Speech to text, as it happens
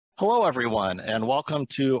Hello, everyone, and welcome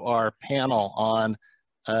to our panel on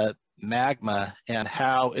Magma and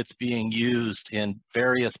how it's being used in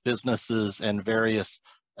various businesses and various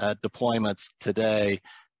deployments today.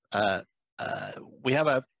 We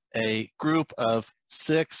have a group of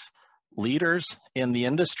 6 leaders in the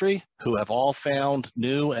industry who have all found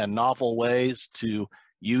new and novel ways to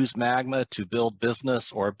use Magma to build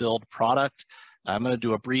business or build product. I'm going to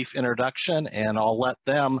do a brief introduction and I'll let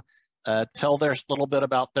them tell their little bit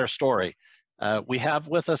about their story. We have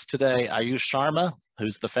with us today Ayush Sharma,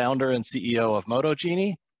 who's the founder and CEO of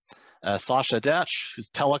Moderator, Sasha Detch, who's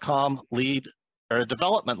telecom lead or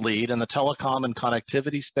development lead in the telecom and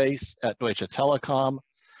connectivity space at Deutsche Telekom,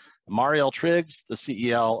 Mariel Triggs, the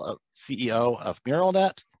CEO of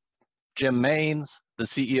MuralNet, Jim Maines, the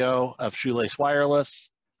CEO of Shoelace Wireless,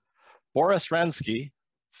 Boris Rensky,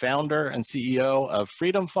 founder and CEO of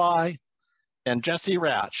FreedomFi, and Jesse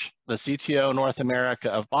Ratch, the CTO North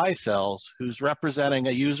America of BuyCells, who's representing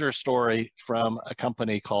a user story from a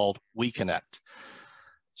company called WeConnect.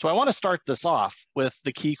 So I want to start this off with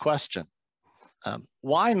the key question.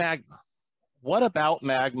 Why Magma? What about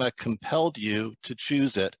Magma compelled you to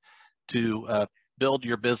choose it to build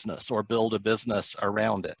your business or build a business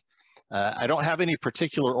around it? I don't have any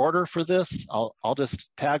particular order for this. I'll just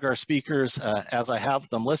tag our speakers as I have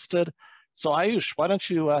them listed. So Ayush, why don't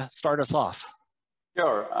you start us off?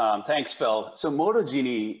 Sure, thanks, Phil. So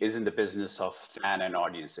Moderator is in the business of fan and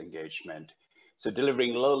audience engagement. So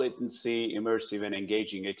delivering low latency, immersive and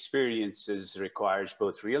engaging experiences requires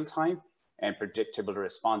both real-time and predictable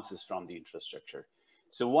responses from the infrastructure.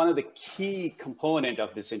 So one of the key components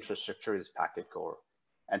of this infrastructure is packet core.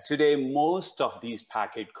 And today, most of these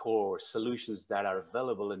packet core solutions that are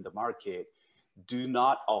available in the market do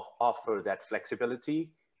not offer that flexibility,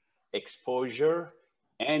 exposure,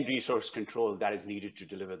 and resource control that is needed to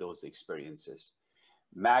deliver those experiences.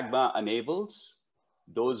 Magma enables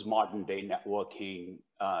those modern day networking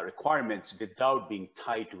requirements without being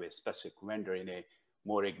tied to a specific vendor in a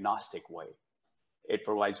more agnostic way. It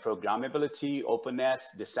provides programmability, openness,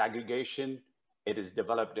 disaggregation. It is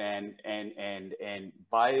developed and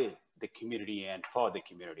by the community and for the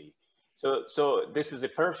community. So this is a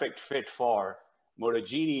perfect fit for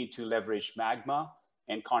Moderator to leverage Magma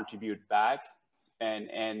and contribute back,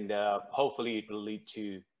 and hopefully it will lead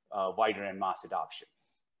to wider and mass adoption.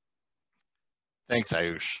 Thanks,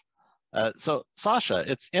 Ayush. So Sasha,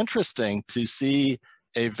 it's interesting to see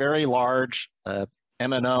a very large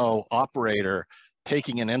MNO operator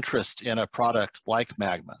taking an interest in a product like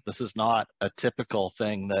Magma. This is not a typical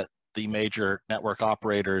thing that the major network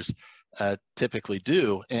operators typically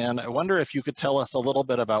do. And I wonder if you could tell us a little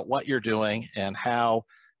bit about what you're doing and how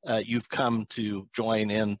you've come to join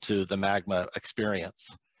into the Magma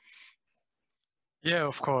experience. Yeah,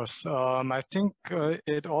 of course. I think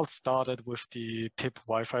it all started with the TIP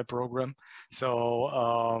Wi-Fi program. So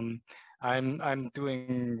I'm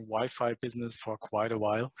doing Wi-Fi business for quite a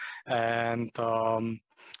while, and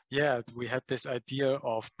yeah, we had this idea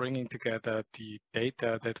of bringing together the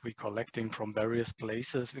data that we're collecting from various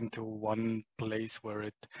places into one place where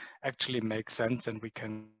it actually makes sense and we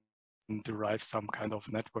can derive some kind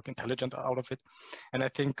of network intelligence out of it. And I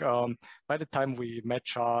think by the time we met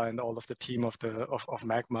Shah and all of the team of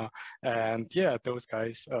Magma, and yeah, those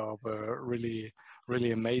guys were really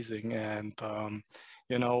amazing. And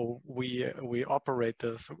you know, we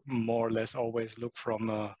operators more or less always look from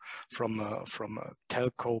a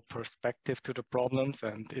telco perspective to the problems,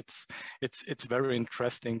 and it's very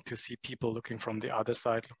interesting to see people looking from the other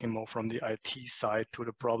side, looking more from the IT side to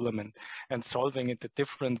the problem and solving it a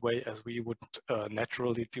different way as we would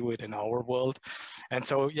naturally do it in our world. And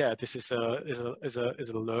so yeah, this is a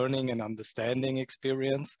learning and understanding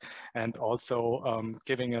experience, and also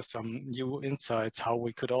giving us some new insights how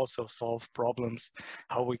we could also solve problems,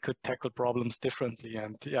 how we could tackle problems differently.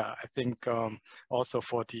 And yeah, I think also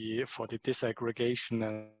for the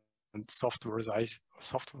disaggregation and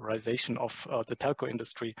softwarization of the telco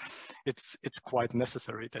industry, it's quite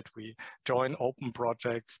necessary that we join open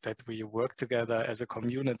projects, that we work together as a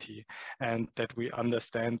community, and that we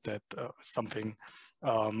understand that something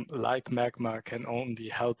like Magma can only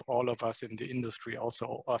help all of us in the industry,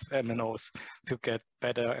 also us MNOs, to get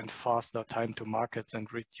better and faster time to markets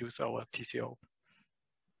and reduce our TCO.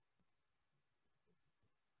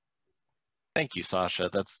 Thank you, Sasha.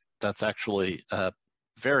 That's actually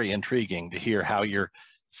very intriguing to hear how you're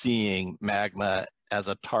seeing Magma as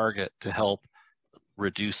a target to help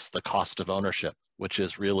reduce the cost of ownership, which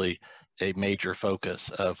is really a major focus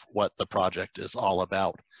of what the project is all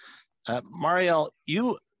about. Mariel,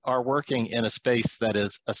 you are working in a space that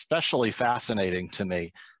is especially fascinating to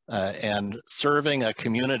me. and serving a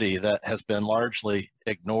community that has been largely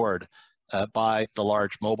ignored by the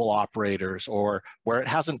large mobile operators, or where it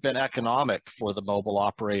hasn't been economic for the mobile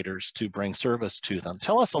operators to bring service to them.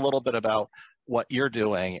 Tell us a little bit about what you're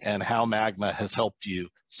doing and how Magma has helped you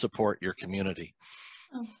support your community.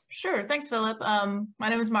 Sure, thanks, Philip. My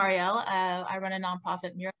name is Marielle. I run a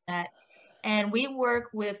nonprofit, MuralNet, and we work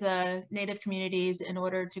with Native communities in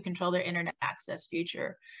order to control their internet access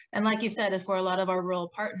future. And like you said, for a lot of our rural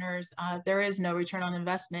partners, there is no return on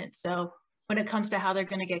investment. So when it comes to how they're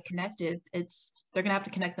going to get connected, they're going to have to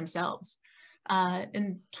connect themselves.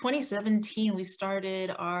 In 2017, we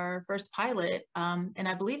started our first pilot, and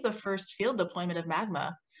I believe the first field deployment of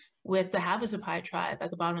Magma with the Havasupai tribe at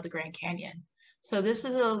the bottom of the Grand Canyon. So this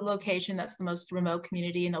is a location that's the most remote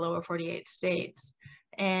community in the lower 48 states.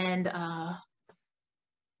 And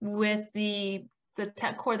with the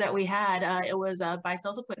tech core that we had, it was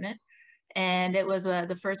BiCell's equipment, and it was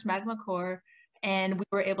the first Magma core, and we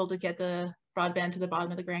were able to get the broadband to the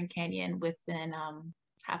bottom of the Grand Canyon within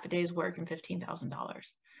half a day's work and $15,000.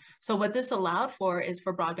 So what this allowed for is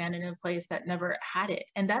for broadband in a place that never had it.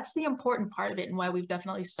 And that's the important part of it, and why we've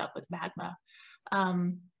definitely stuck with Magma.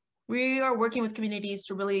 We are working with communities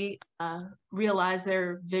to really realize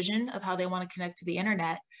their vision of how they want to connect to the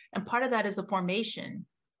internet. And part of that is the formation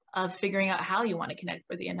of figuring out how you want to connect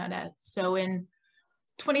for the internet. So in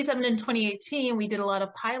 2017 and 2018, we did a lot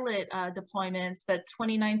of pilot deployments, but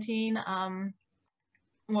 2019,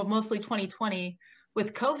 well, mostly 2020,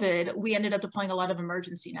 with COVID, we ended up deploying a lot of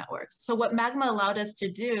emergency networks. So what Magma allowed us to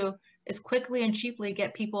do is quickly and cheaply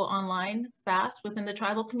get people online fast within the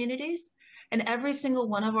tribal communities. And every single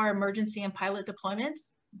one of our emergency and pilot deployments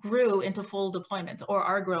grew into full deployments, or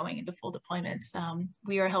are growing into full deployments.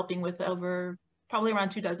 We are helping with probably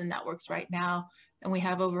around 24 networks right now, and we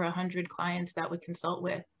have over 100 clients that we consult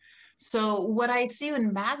with. So what I see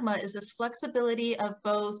in Magma is this flexibility of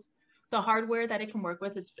both the hardware that it can work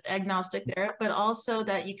with, it's agnostic there, but also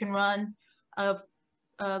that you can run a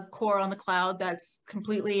core on the cloud that's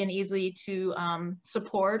completely and easily to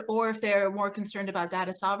support, or if they're more concerned about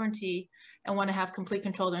data sovereignty and want to have complete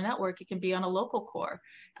control of their network, it can be on a local core.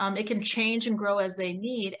 It can change and grow as they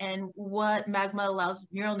need. And what Magma allows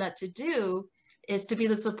MuralNet to do is to be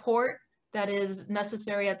the support that is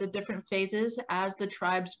necessary at the different phases as the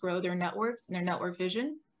tribes grow their networks and their network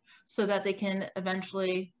vision, so that they can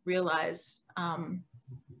eventually realize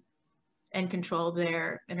and control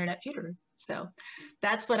their internet future. So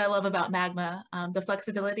that's what I love about Magma, the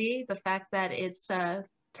flexibility, the fact that it's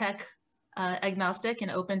tech agnostic and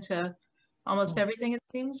open to almost everything, it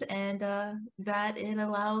seems, and that it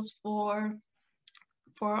allows for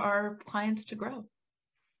our clients to grow.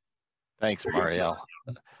 Thanks, Marielle.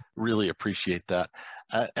 Really appreciate that.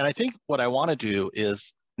 And I think what I want to do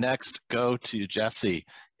is next go to Jesse.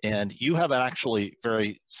 And you have an actually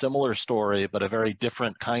very similar story, but a very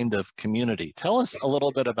different kind of community. Tell us a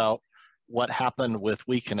little bit about what happened with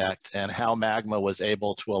WeConnect and how Magma was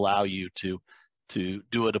able to allow you to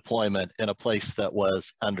do a deployment in a place that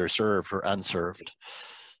was underserved or unserved.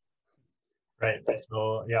 Right.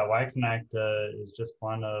 So yeah, WeConnect is just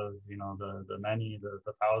one of the many,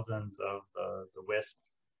 the thousands of the WISP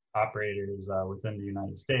operators within the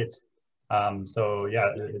United States. So yeah,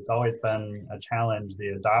 it's always been a challenge, the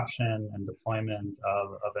adoption and deployment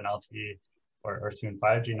of an LTE or soon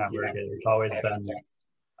 5G network. It's always been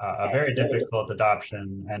a very difficult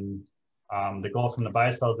adoption, and the goal from the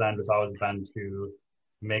BiCell's end has always been to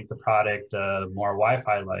make the product more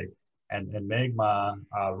Wi-Fi-like, and Magma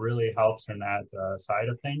really helps in that side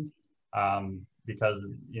of things, because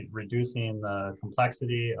reducing the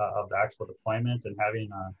complexity of the actual deployment and having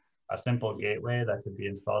a simple gateway that could be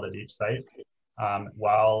installed at each site,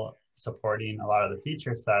 while supporting a lot of the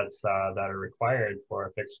feature sets that are required for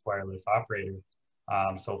a fixed wireless operator.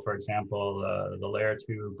 So for example, the layer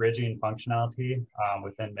 2 bridging functionality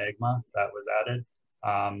within Magma that was added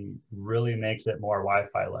really makes it more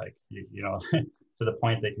Wi-Fi-like, to the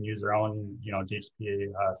point they can use their own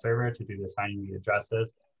DHCP server to do the assigning the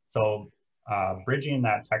addresses. So bridging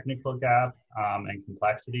that technical gap and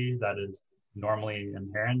complexity that is normally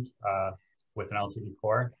inherent with an LTE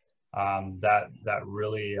core, that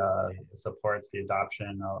really supports the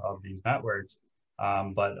adoption of these networks.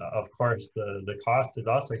 But of course, the cost is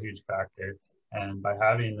also a huge factor. And by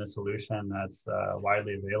having the solution that's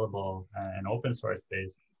widely available and open source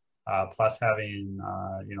based, plus having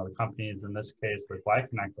the companies in this case with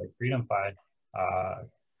WeConnect like FreedomFi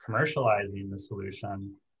commercializing the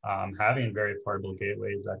solution, having very affordable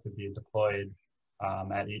gateways that could be deployed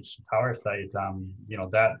at each tower site,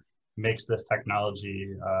 that makes this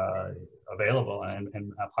technology available and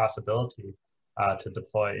a possibility. to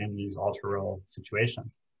deploy in these ultra-rural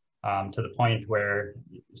situations, to the point where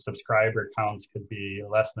subscriber counts could be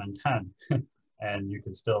less than 10, and you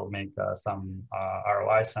could still make some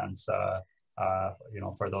ROI sense,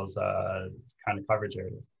 for those kind of coverage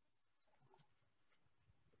areas.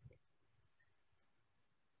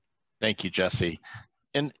 Thank you, Jesse.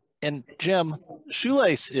 And Jim,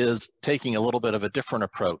 Shoelace is taking a little bit of a different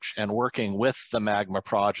approach and working with the Magma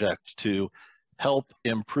project to help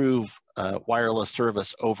improve wireless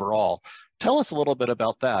service overall. Tell us a little bit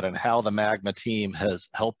about that and how the Magma team has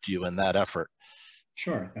helped you in that effort.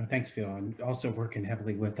 Sure. Thanks, Phil. I'm also working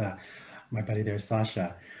heavily with my buddy there,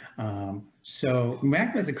 Sasha. So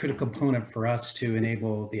Magma is a critical component for us to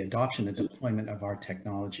enable the adoption and deployment of our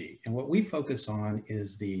technology. And what we focus on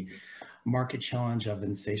is the market challenge of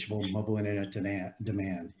insatiable mobile internet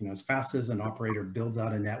demand. As fast as an operator builds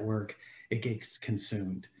out a network, it gets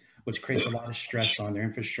consumed, which creates a lot of stress on their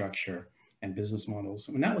infrastructure and business models.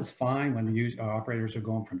 And that was fine when operators are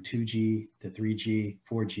going from 2G to 3G,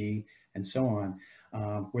 4G, and so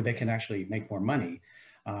on, where they can actually make more money.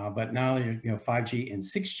 But now, 5G and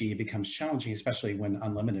 6G becomes challenging, especially when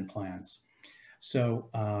unlimited plans. So,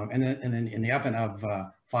 and then in the advent of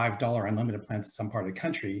 $5 unlimited plans in some part of the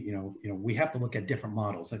country, we have to look at different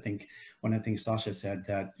models. I think one of the things Sasha said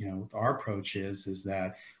that, our approach is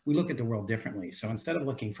that we look at the world differently. So instead of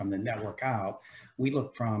looking from the network out, we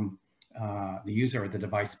look from the user or the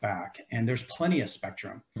device back, and there's plenty of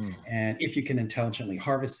spectrum. And if you can intelligently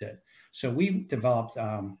harvest it. So we developed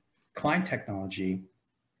client technology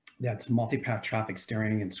that's multi-path traffic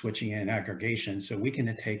steering and switching and aggregation, so we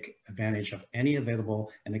can take advantage of any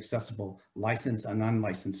available and accessible licensed and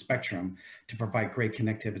unlicensed spectrum to provide great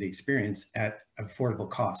connectivity experience at affordable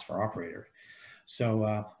cost for operator.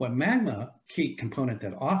 So what Magma key component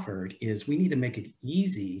that offered is we need to make it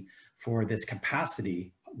easy for this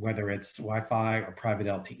capacity, whether it's Wi-Fi or private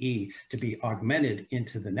LTE, to be augmented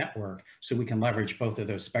into the network so we can leverage both of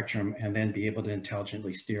those spectrum and then be able to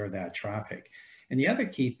intelligently steer that traffic. And the other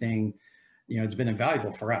key thing, it's been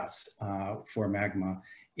invaluable for us, for Magma,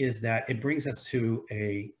 is that it brings us to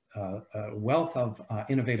a wealth of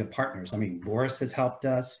innovative partners. I mean, Boris has helped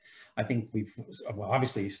us. I think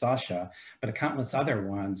obviously Sasha, but countless other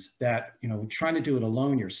ones that, trying to do it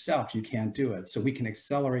alone yourself, you can't do it. So we can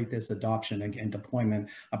accelerate this adoption and deployment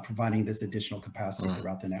of providing this additional capacity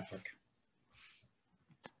throughout the network.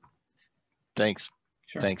 Thanks.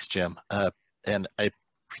 Sure. Thanks, Jim. And I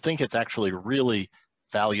think it's actually really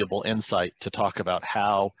valuable insight to talk about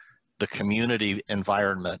how the community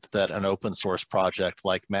environment that an open source project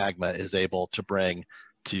like Magma is able to bring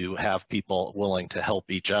to have people willing to help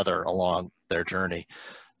each other along their journey.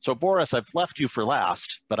 So Boris, I've left you for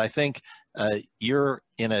last, but I think you're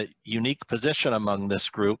in a unique position among this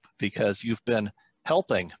group because you've been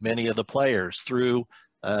helping many of the players through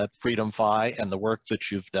Freedom Fi and the work that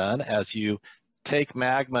you've done as you take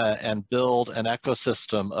Magma and build an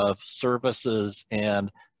ecosystem of services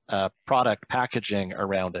and product packaging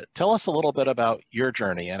around it. Tell us a little bit about your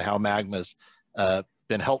journey and how Magma's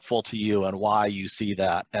been helpful to you and why you see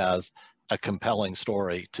that as a compelling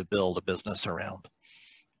story to build a business around.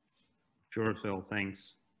 Sure, Phil,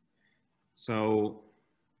 thanks. So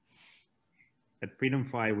at Freedom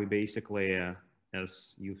Fi, we basically,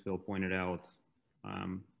 as you, Phil, pointed out,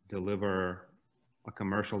 deliver a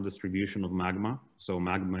commercial distribution of Magma. So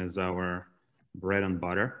Magma is our bread and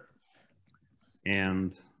butter.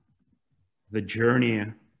 And the journey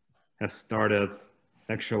has started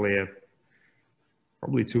actually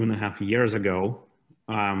probably 2.5 years ago,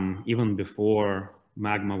 even before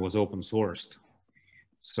Magma was open sourced.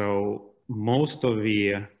 So most of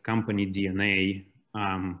the company DNA,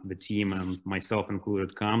 the team and myself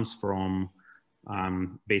included, comes from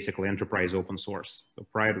basically enterprise open source. So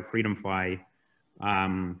prior to Freedom Fi,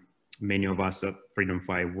 many of us at Freedom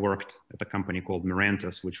Fi worked at a company called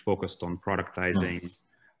Mirantis, which focused on productizing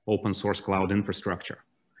open source cloud infrastructure.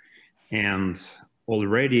 And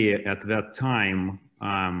already at that time,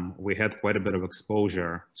 we had quite a bit of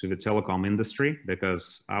exposure to the telecom industry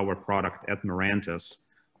because our product at Mirantis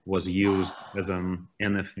was used as an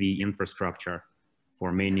NFV infrastructure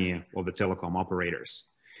for many of the telecom operators.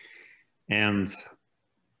 And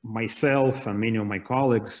myself and many of my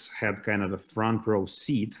colleagues had kind of a front row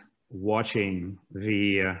seat watching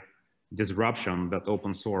the disruption that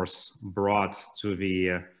open source brought to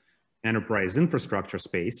the enterprise infrastructure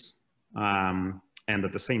space. And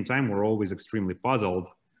at the same time, we're always extremely puzzled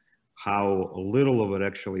how little of it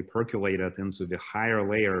actually percolated into the higher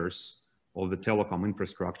layers of the telecom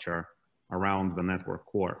infrastructure around the network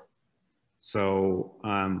core. So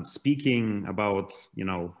speaking about,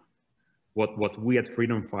 what we at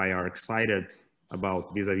Freedom Fi are excited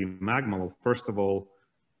about vis-a-vis Magma. Well, first of all,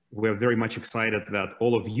 we're very much excited that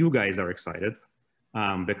all of you guys are excited,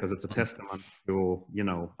 because it's a testament to, you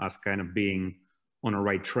know, us kind of being on a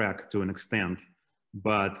right track to an extent.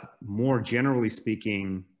 But more generally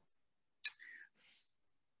speaking,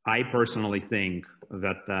 I personally think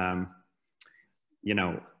that, you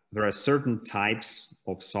know, there are certain types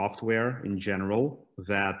of software in general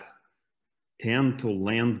that tend to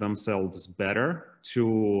lend themselves better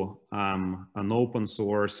to an open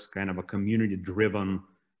source, kind of a community-driven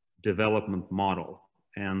development model.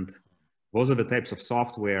 And those are the types of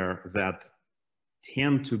software that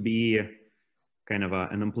tend to be kind of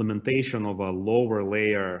an implementation of a lower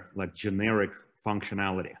layer, like generic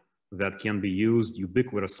functionality that can be used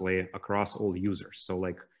ubiquitously across all users. So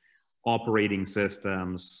like operating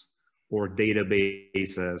systems or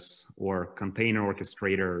databases or container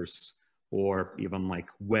orchestrators or even like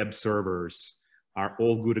web servers are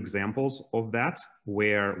all good examples of that,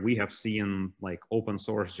 where we have seen like open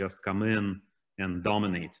source just come in and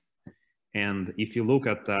dominate. And if you look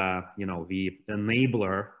at you know, the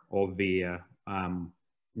enabler of the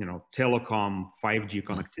you know, telecom 5G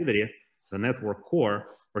connectivity, the network core,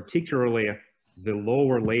 particularly the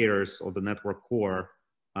lower layers of the network core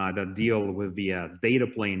that deal with the data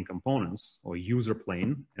plane components, or user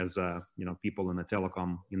plane, as you know, people in the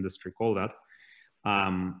telecom industry call that,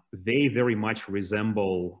 they very much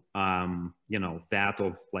resemble you know, that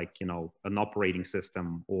of like, you know, an operating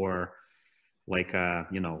system, or like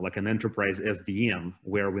you know, like an enterprise SDN,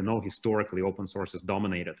 where we know historically open source is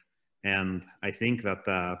dominated. And I think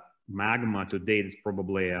that Magma to date is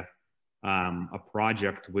probably a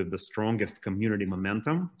project with the strongest community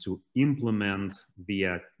momentum to implement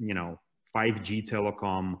the you know, 5G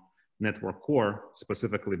telecom network core,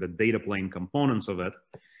 specifically the data plane components of it,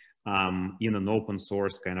 in an open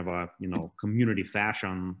source kind of a, you know, community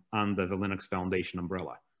fashion under the Linux Foundation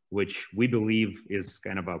umbrella, which we believe is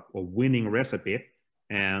kind of a winning recipe.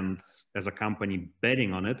 And as a company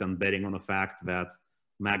betting on it, and betting on the fact that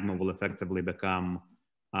Magma will effectively become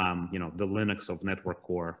you know, the Linux of network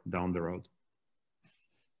core down the road.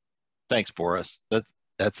 Thanks, Boris.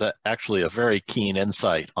 That's actually a very keen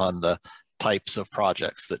insight on the types of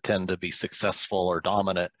projects that tend to be successful or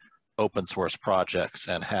dominant open source projects,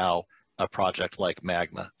 and how a project like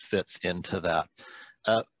Magma fits into that.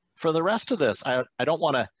 For the rest of this, I don't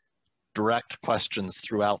want to direct questions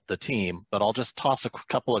throughout the team, but I'll just toss a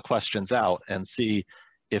couple of questions out and see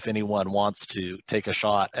if anyone wants to take a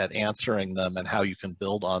shot at answering them and how you can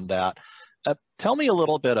build on that. Tell me a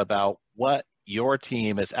little bit about what your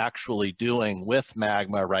team is actually doing with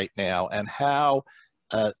Magma right now, and how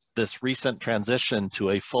this recent transition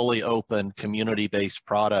to a fully open community-based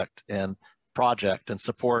product and project and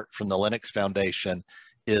support from the Linux Foundation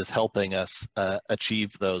is helping us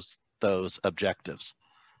achieve those objectives.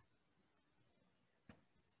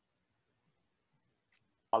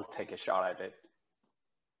 I'll take a shot at it.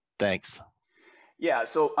 Thanks. Yeah,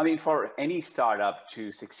 so I mean, for any startup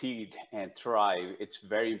to succeed and thrive, it's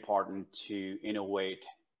very important to innovate,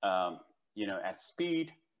 you know, at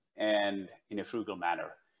speed and in a frugal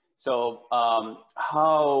manner. So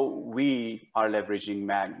how we are leveraging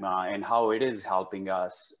Magma and how it is helping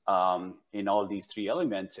us in all these three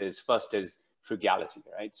elements is, first is frugality,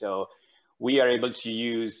 right? So we are able to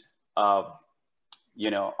use,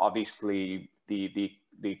 you know, obviously the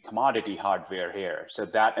commodity hardware here. So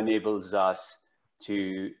that enables us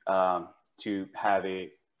to have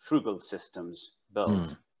a frugal systems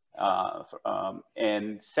built.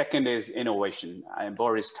 And second is innovation. And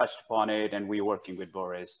Boris touched upon it, and we're working with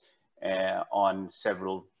Boris on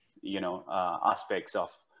several, you know, aspects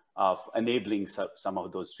of enabling some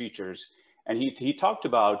of those features. And he talked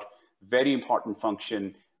about very important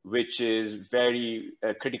function, which is very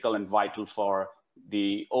critical and vital for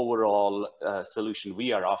the overall solution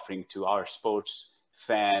we are offering to our sports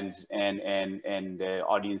fans and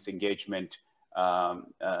audience engagement,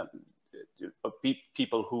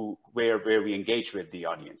 people where we engage with the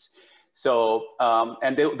audience. So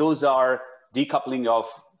and those are decoupling of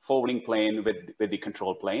forwarding plane with the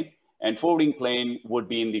control plane. And forwarding plane would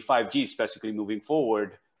be in the 5G, specifically moving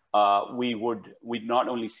forward. We'd not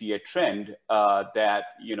only see a trend that,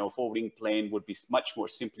 you know, forwarding plane would be much more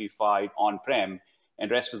simplified on-prem, and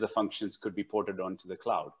rest of the functions could be ported onto the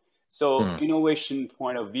cloud. So innovation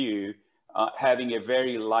point of view, having a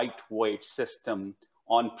very lightweight system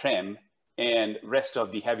on-prem and rest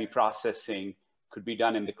of the heavy processing could be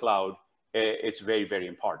done in the cloud, it's very, very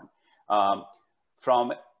important.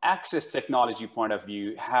 From access technology point of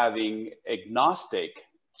view, having agnostic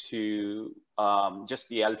to just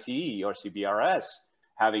the LTE or CBRS,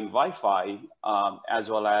 having Wi-Fi, as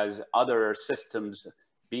well as other systems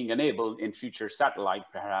being enabled in future satellite,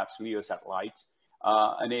 perhaps LEO satellites,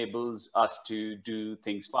 enables us to do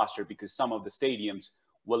things faster, because some of the stadiums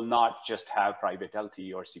will not just have private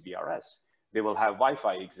LTE or CBRS. They will have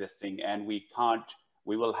Wi-Fi existing, and we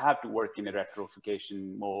will have to work in a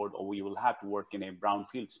retrofittation mode, or we will have to work in a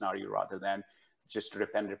brownfield scenario rather than just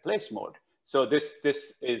rip and replace mode. So this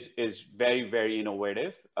is very, very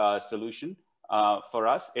innovative solution for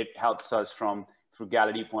us. It helps us from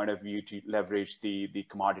frugality point of view to leverage the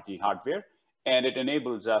commodity hardware, and it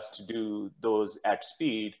enables us to do those at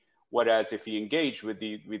speed. Whereas if we engage with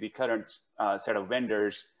the current set of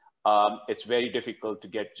vendors, it's very difficult to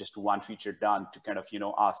get just one feature done to kind of,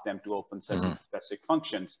 ask them to open certain specific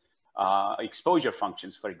functions, exposure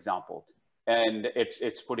functions, for example. And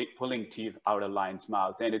it's pulling teeth out of lion's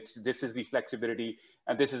mouth. And this is the flexibility,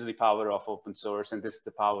 and this is the power of open source, and this is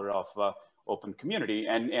the power of open community.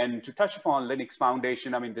 And to touch upon Linux Foundation,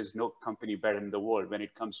 I mean, there's no company better in the world when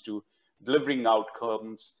it comes to delivering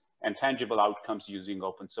outcomes and tangible outcomes using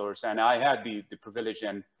open source. And I had the privilege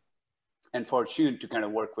and fortune to kind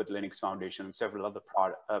of work with Linux Foundation and several other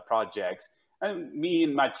projects. And me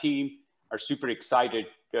and my team are super excited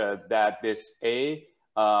that this,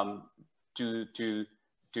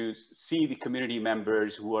 to see the community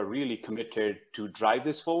members who are really committed to drive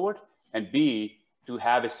this forward, and B, to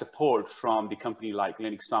have a support from the company like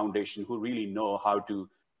Linux Foundation, who really know how to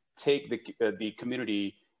take the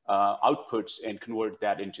community outputs and convert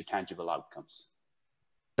that into tangible outcomes.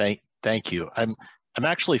 Thank you. I'm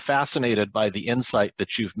actually fascinated by the insight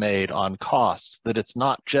that you've made on costs, that it's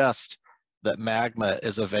not just that Magma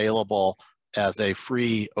is available as a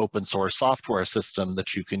free open source software system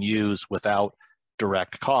that you can use without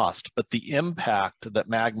direct cost, but the impact that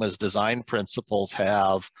Magma's design principles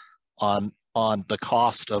have on the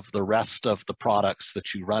cost of the rest of the products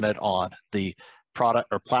that you run it on, the product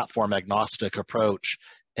or platform agnostic approach,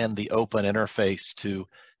 and the open interface to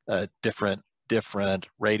different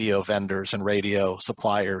radio vendors and radio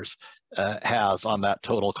suppliers has on that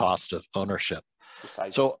total cost of ownership.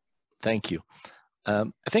 Precisely. So thank you. I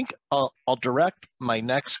think I'll direct my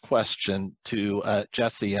next question to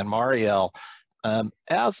Jesse and Marielle.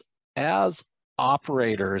 As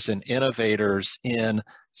operators and innovators in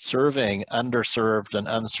serving underserved and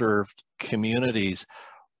unserved communities,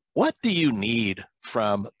 what do you need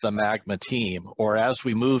from the Magma team? Or as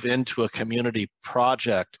we move into a community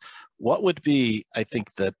project, what would be, I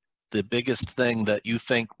think, the biggest thing that you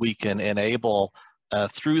think we can enable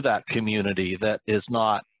through that community that is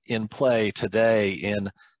not in play today in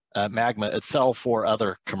Magma itself or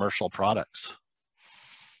other commercial products?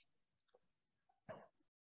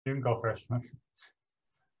 You can go first. Let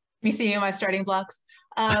me see my starting blocks.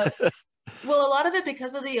 Well, a lot of it,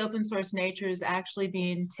 because of the open source nature, is actually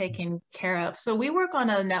being taken care of. So we work on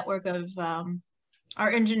a network of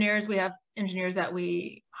our engineers. We have engineers that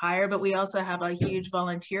we hire, but we also have a huge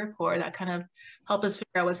volunteer corps that kind of help us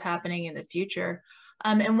figure out what's happening in the future.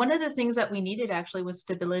 And one of the things that we needed actually was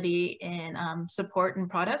stability in support and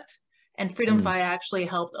product, and Freedom Fi actually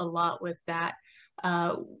helped a lot with that.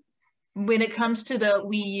 When it comes to the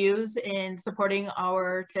we use in supporting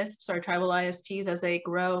our TISPs, our tribal ISPs, as they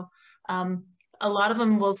grow, a lot of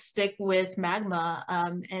them will stick with Magma,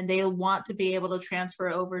 and they want to be able to transfer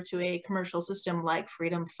over to a commercial system like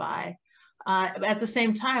Freedom Fi. At the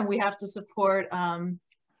same time, we have to support,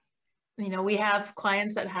 we have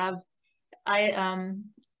clients that have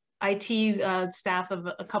IT staff of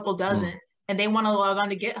a couple dozen, and they want to log on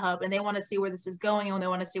to GitHub, and they want to see where this is going, and they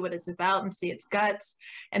want to see what it's about and see its guts.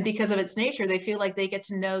 And because of its nature, they feel like they get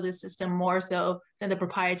to know the system more so than the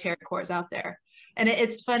proprietary cores out there. And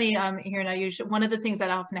it's funny here now. One of the things that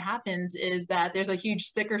often happens is that there's a huge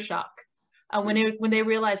sticker shock when they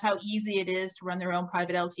realize how easy it is to run their own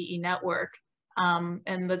private LTE network,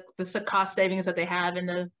 and the cost savings that they have, and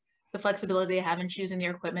the flexibility they have in choosing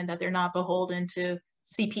their equipment, that they're not beholden to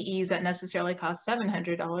CPEs that necessarily cost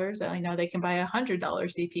 $700. I know they can buy a $100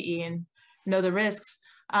 CPE and know the risks.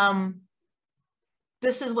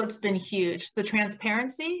 This is what's been huge, the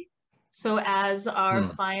transparency. So as our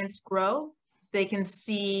clients grow, they can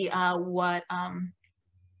see where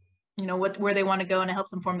they want to go, and it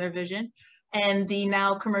helps them form their vision. And the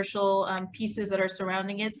now commercial pieces that are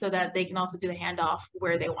surrounding it, so that they can also do the handoff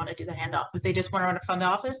where they want to do the handoff. If they just want to run a front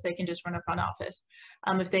office, they can just run a front office.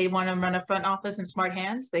 If they want to run a front office in smart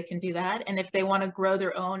hands, they can do that. And if they want to grow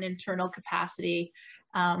their own internal capacity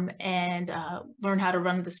and learn how to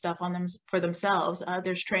run the stuff on them for themselves,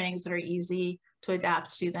 there's trainings that are easy to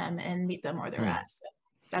adapt to them and meet them where they're at. So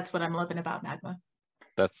that's what I'm loving about Magma.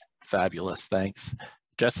 That's fabulous. Thanks.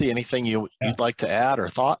 Jesse, anything you'd like to add or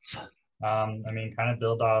thoughts? I mean, kind of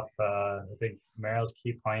build off, I think Meryl's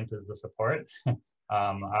key point is the support.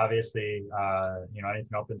 Obviously, you know,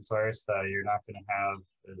 anything open source, you're not going to have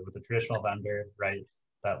with a traditional vendor, right,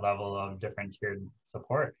 that level of different tiered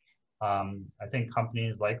support. I think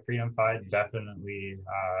companies like FreedomFi definitely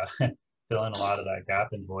fill in a lot of that gap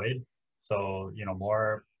and void. So, you know,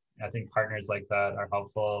 more, I think partners like that are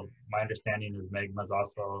helpful. My understanding is Magma's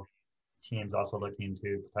also, teams also looking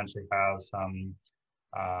to potentially have some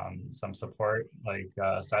support like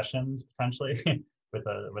sessions potentially with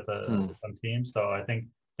some teams. So I think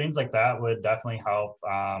things like that would definitely help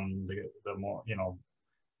the more, you know,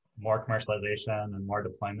 more commercialization and more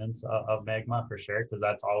deployments of Magma for sure, because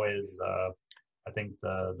that's always I think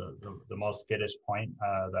the most skittish point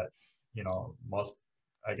that, you know, most,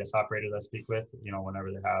 I guess, operators I speak with, you know,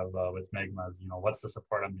 whenever they have with Magma is, you know, what's the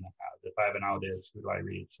support I'm going to have? If I have an outage, who do I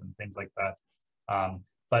reach? And things like that.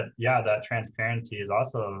 But yeah, that transparency is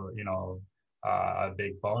also, you know, a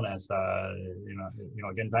big bonus. You know,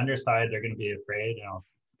 again, vendor side, they're going to be afraid, you know,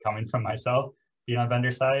 coming from myself, being on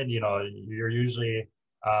vendor side, you know, you're usually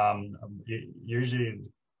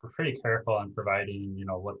we're pretty careful in providing, you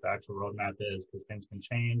know, what the actual roadmap is, because things can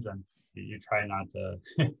change, and you try not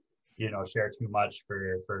to, you know, share too much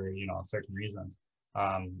for you know, certain reasons.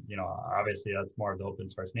 You know, obviously that's more of the open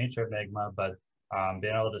source nature of Magma, but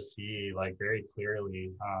being able to see like very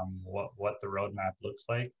clearly what the roadmap looks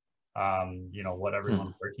like, you know, what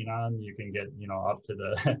everyone's working on, you can get, you know, up to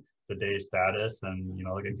the the day status, and, you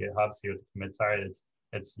know, look at GitHub, see what the commits are.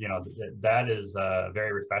 It's you know, that is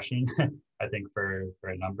very refreshing, I think, for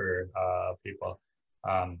a number of people.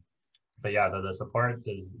 But yeah, the support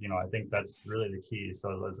is, you know, I think that's really the key.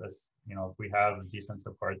 So as you know, if we have decent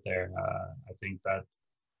support there, I think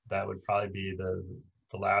that would probably be the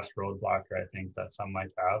last roadblocker I think that some might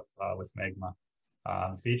have with Magma.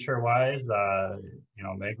 Feature wise, you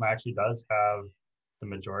know, Magma actually does have the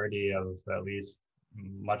majority of, at least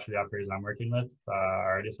much of the operators I'm working with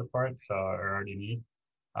already support, so or already need.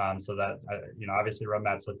 So that, you know, obviously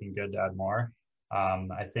roadmap's looking good to add more.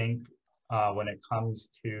 I think when it comes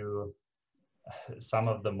to some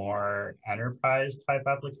of the more enterprise type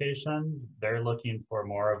applications, they're looking for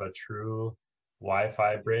more of a true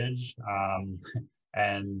Wi-Fi bridge.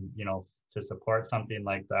 And, you know, to support something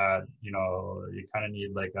like that, you know, you kind of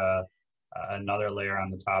need like another layer on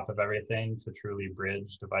the top of everything to truly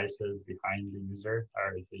bridge devices behind the user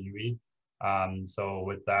or the UE. So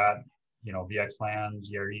with that, you know, VXLAN,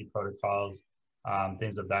 GRE protocols,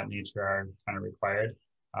 things of that nature are kind of required.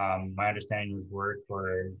 My understanding is work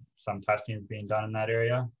where some testing is being done in that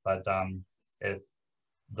area, but if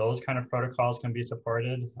those kind of protocols can be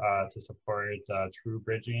supported to support true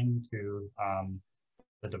bridging to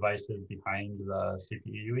the devices behind the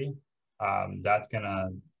CPU UE, that's gonna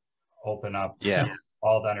open up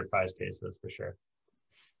all the enterprise cases for sure.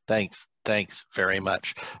 Thanks very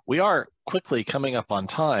much. We are quickly coming up on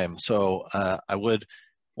time, so I would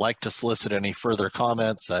like to solicit any further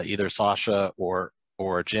comments, either Sasha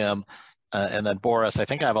or Jim, and then Boris, I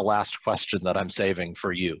think I have a last question that I'm saving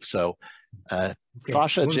for you. So okay.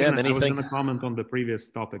 Sasha, Jim, anything? I was going to comment on the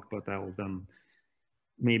previous topic, but I will then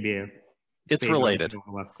maybe it's related.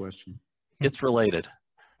 The last question. It's related.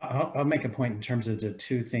 I'll make a point in terms of the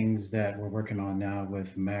two things that we're working on now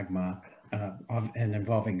with Magma, and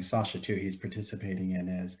involving Sasha too, he's participating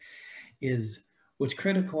in, is what's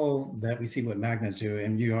critical that we see what Magma do,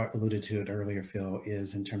 and you alluded to it earlier, Phil,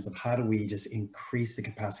 is in terms of how do we just increase the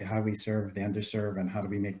capacity, how do we serve the underserved, and how do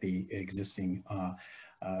we make the existing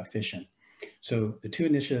efficient. So the two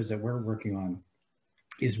initiatives that we're working on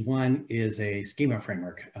is, one is a schema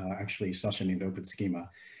framework, actually Sasha named Open Schema.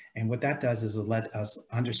 And what that does is it let us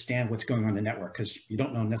understand what's going on in the network, because you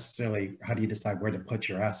don't know necessarily how do you decide where to put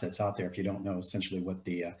your assets out there if you don't know essentially what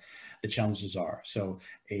the challenges are. So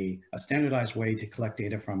a standardized way to collect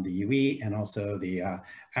data from the UE and also the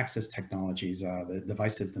access technologies, the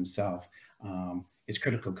devices themselves, is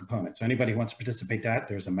critical component. So anybody who wants to participate in that,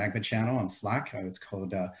 there's a Magma channel on Slack. It's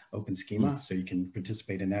called Open Schema, so you can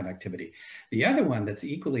participate in that activity. The other one that's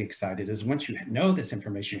equally excited is once you know this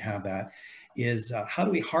information, you have that, is how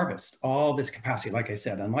do we harvest all this capacity? Like I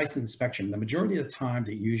said, unlicensed spectrum, the majority of the time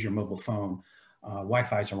that you use your mobile phone,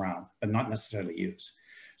 Wi-Fi is around, but not necessarily used.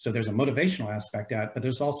 So there's a motivational aspect to that, but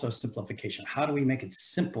there's also a simplification. How do we make it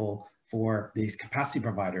simple for these capacity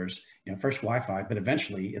providers, first Wi-Fi, but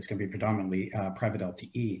eventually it's going to be predominantly private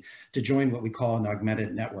LTE to join what we call an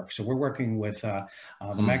augmented network. So we're working with the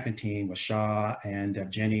Magma team, with Shah and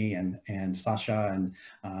Jenny and Sasha and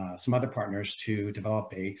some other partners to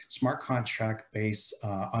develop a smart contract-based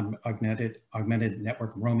augmented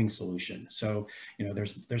network roaming solution. So,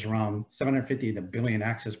 there's around 750 to 1 billion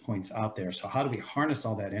access points out there. So how do we harness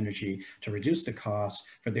all that energy to reduce the cost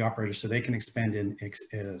for the operators so they can expand in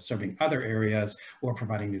serving other areas or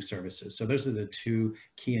providing new services? So those are the two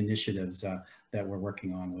key initiatives that we're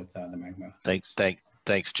working on with the Magma.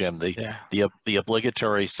 Thanks, Jim. The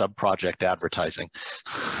obligatory sub-project advertising.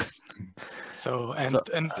 So and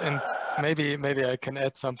maybe I can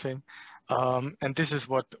add something. And this is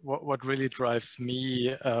what really drives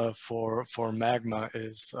me for Magma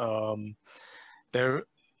is there.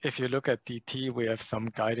 If you look at DT, we have some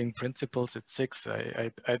guiding principles. It's 6.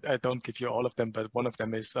 I don't give you all of them, but one of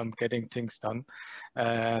them is getting things done.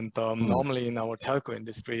 And normally in our telco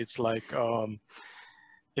industry, it's like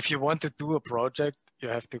if you want to do a project, you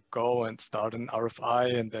have to go and start an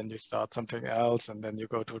RFI, and then you start something else, and then you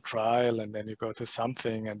go to a trial, and then you go to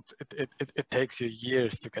something, and it takes you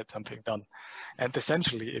years to get something done. And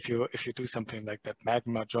essentially, if you do something like that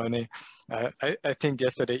Magma journey, I think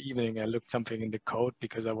yesterday evening I looked something in the code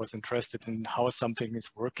because I was interested in how something is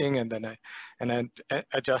working, and then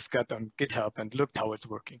I just got on GitHub and looked how it's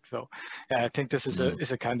working. So I think this is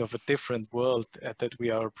a kind of a different world that we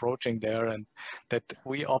are approaching there, and that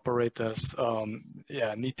we operators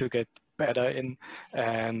need to get better in,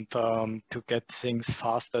 and to get things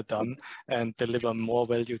faster done and deliver more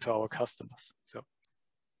value to our customers. So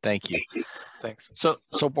thank you. Thanks. So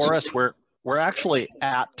Boris, we're actually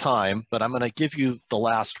at time, but I'm going to give you the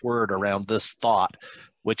last word around this thought,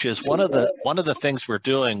 which is one of the things we're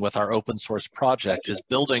doing with our open source project is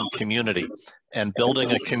building community, and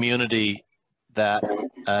building a community that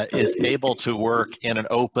is able to work in an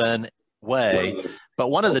open way. But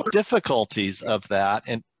one of the difficulties of that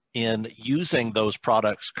in using those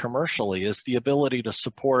products commercially is the ability to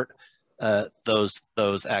support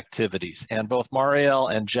those activities. And both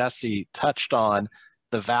Marielle and Jesse touched on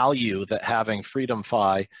the value that having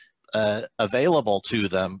FreedomFi available to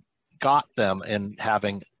them got them in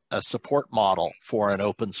having a support model for an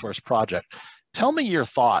open source project. Tell me your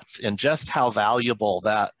thoughts in just how valuable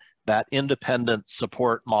that independent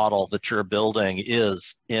support model that you're building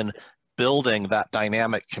is in building that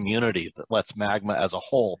dynamic community that lets Magma as a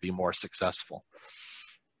whole be more successful.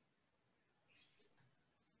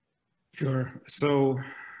 Sure. So,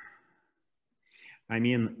 I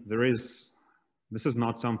mean, this is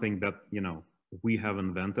not something that, we have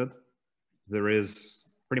invented. There is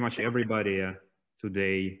pretty much everybody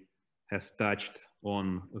today has touched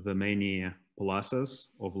on the many pluses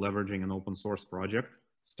of leveraging an open source project,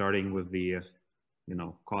 starting with the,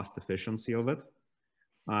 cost efficiency of it.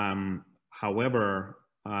 However,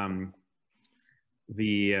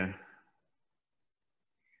 the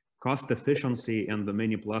cost efficiency and the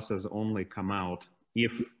many pluses only come out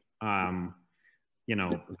if,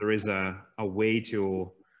 there is a way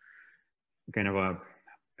to kind of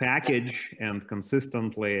package and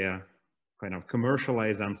consistently kind of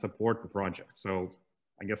commercialize and support the project. So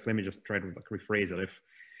I guess let me just try to rephrase it. If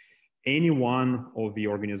any one of the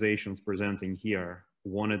organizations presenting here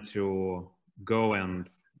wanted to go and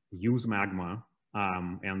use Magma,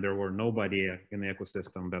 and there were nobody in the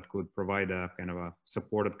ecosystem that could provide a kind of a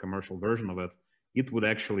supported commercial version of it, it would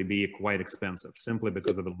actually be quite expensive simply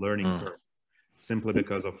because of the learning curve, simply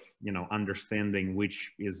because of, understanding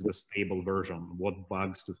which is the stable version, what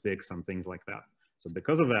bugs to fix and things like that. So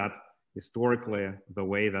because of that, historically, the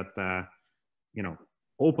way that,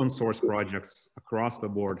 open source projects across the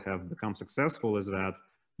board have become successful is that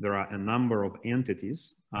there are a number of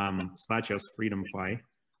entities, such as FreedomFi,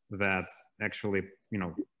 that actually,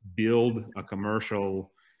 build a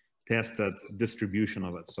commercial tested distribution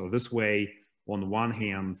of it. So this way, on one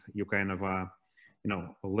hand, you kind of,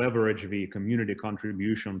 leverage the community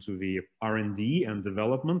contribution to the R&D and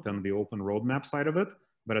development and the open roadmap side of it.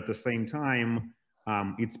 But at the same time,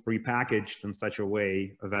 it's prepackaged in such a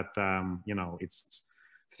way that, it's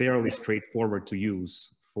fairly straightforward to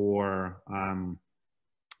use for,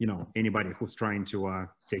 anybody who's trying to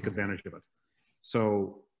take advantage of it.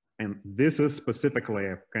 So, and this is specifically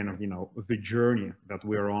a kind of, the journey that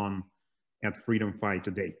we're on at FreedomFi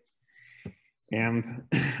today. And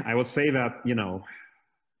I would say that,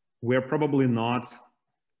 we're probably not,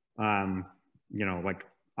 like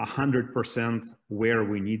 100% where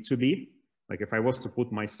we need to be. Like if I was to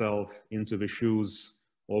put myself into the shoes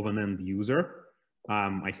of an end user,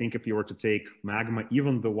 I think if you were to take Magma,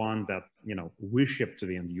 even the one that, we ship to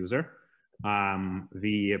the end user,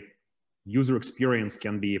 the user experience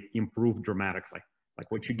can be improved dramatically.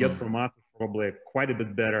 Like what you get from us is probably quite a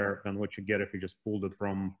bit better than what you get if you just pulled it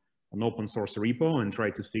from an open source repo and try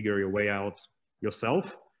to figure your way out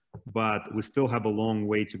yourself. But we still have a long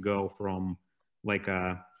way to go from like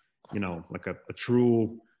a, you know, like a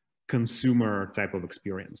true consumer type of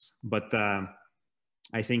experience. But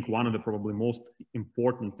I think one of the probably most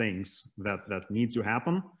important things that need to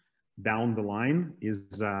happen down the line is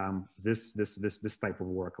this type of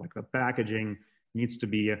work. Like the packaging needs to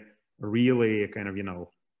be really kind of, you know,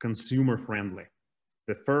 consumer friendly.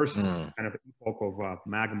 The first kind of epoch of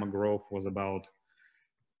Magma growth was about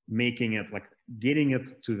making it, like getting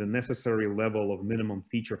it to the necessary level of minimum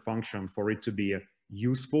feature function for it to be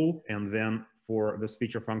useful, and then for this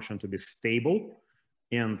feature function to be stable.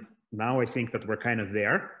 And now I think that we're kind of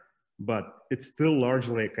there, but it's still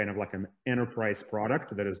largely kind of like an enterprise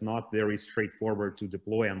product that is not very straightforward to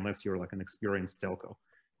deploy unless you're like an experienced telco.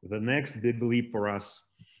 The next big leap for us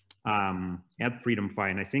at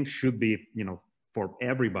FreedomFi, and I think should be, you know, for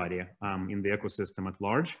everybody in the ecosystem at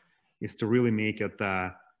large, is to really make it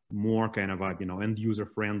more kind of a, you know, end user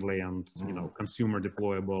friendly and, you know, consumer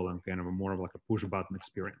deployable and kind of a more of like a push button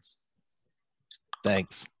experience.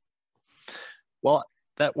 Thanks. Well,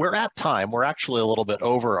 that we're at time. We're actually a little bit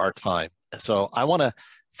over our time. So I want to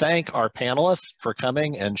thank our panelists for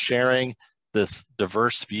coming and sharing this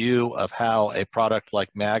diverse view of how a product like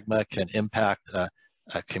Magma can impact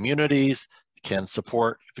communities, can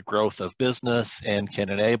support the growth of business, and can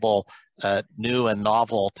enable new and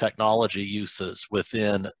novel technology uses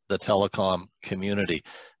within the telecom community.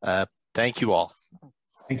 Thank you all.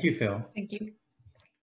 Thank you, Phil. Thank you.